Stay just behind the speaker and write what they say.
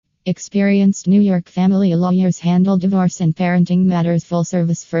Experienced New York family lawyers handle divorce and parenting matters. Full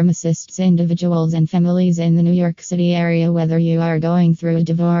service firm assists individuals and families in the New York City area. Whether you are going through a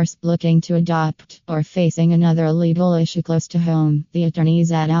divorce, looking to adopt, or facing another legal issue close to home, the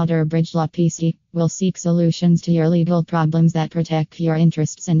attorneys at Outerbridge Law PC will seek solutions to your legal problems that protect your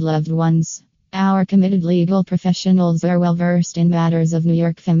interests and loved ones. Our committed legal professionals are well versed in matters of New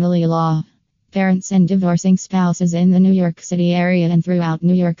York family law. Parents and divorcing spouses in the New York City area and throughout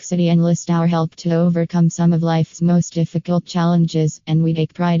New York City enlist our help to overcome some of life's most difficult challenges, and we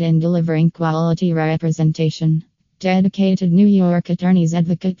take pride in delivering quality representation. Dedicated New York attorneys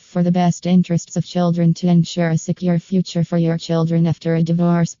advocate for the best interests of children to ensure a secure future for your children after a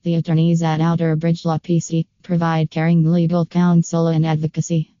divorce. The attorneys at Outerbridge Law PC provide caring legal counsel and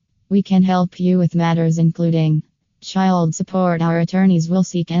advocacy. We can help you with matters including child support. Our attorneys will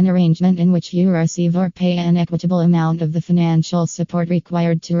seek an arrangement in which you receive or pay an equitable amount of the financial support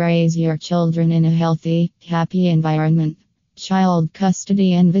required to raise your children in a healthy, happy environment. Child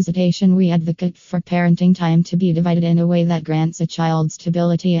custody and visitation. We advocate for parenting time to be divided in a way that grants a child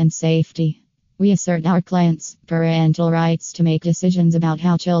stability and safety. We assert our clients' parental rights to make decisions about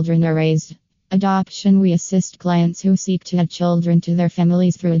how children are raised. Adoption. We assist clients who seek to add children to their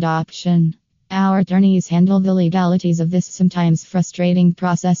families through adoption. Our attorneys handle the legalities of this sometimes frustrating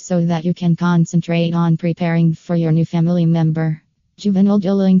process so that you can concentrate on preparing for your new family member. Juvenile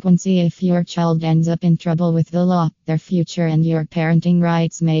delinquency. If your child ends up in trouble with the law, their future and your parenting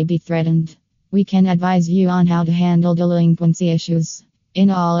rights may be threatened. We can advise you on how to handle delinquency issues. In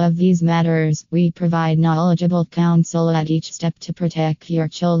all of these matters, we provide knowledgeable counsel at each step to protect your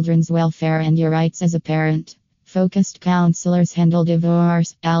children's welfare and your rights as a parent. Focused counselors handle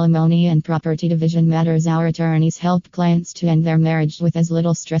divorce, alimony, and property division matters. Our attorneys help clients to end their marriage with as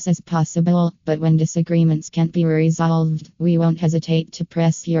little stress as possible, but when disagreements can't be resolved, we won't hesitate to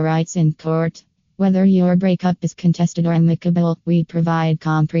press your rights in court. Whether your breakup is contested or amicable, we provide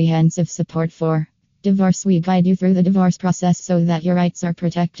comprehensive support for divorce. We guide you through the divorce process so that your rights are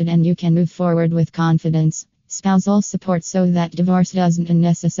protected and you can move forward with confidence. Spousal support so that divorce doesn't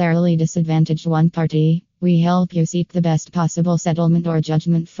unnecessarily disadvantage one party. We help you seek the best possible settlement or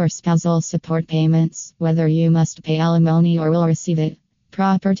judgment for spousal support payments, whether you must pay alimony or will receive it.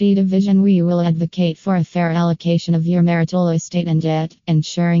 Property division. We will advocate for a fair allocation of your marital estate and debt,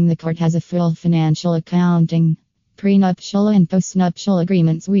 ensuring the court has a full financial accounting. Prenuptial and postnuptial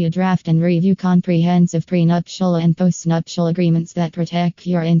agreements. We draft and review comprehensive prenuptial and postnuptial agreements that protect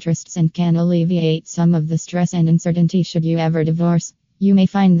your interests and can alleviate some of the stress and uncertainty should you ever divorce. You may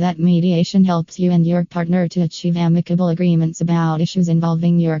find that mediation helps you and your partner to achieve amicable agreements about issues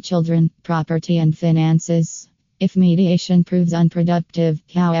involving your children, property, and finances. If mediation proves unproductive,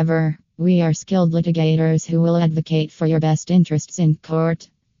 however, we are skilled litigators who will advocate for your best interests in court.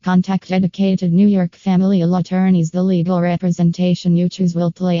 Contact dedicated New York family law attorneys. The legal representation you choose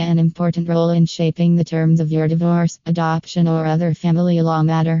will play an important role in shaping the terms of your divorce, adoption, or other family law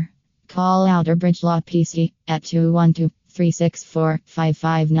matter. Call Outerbridge Law PC at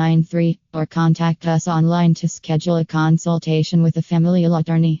 212-364-5593 or contact us online to schedule a consultation with a family law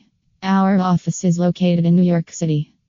attorney. Our office is located in New York City.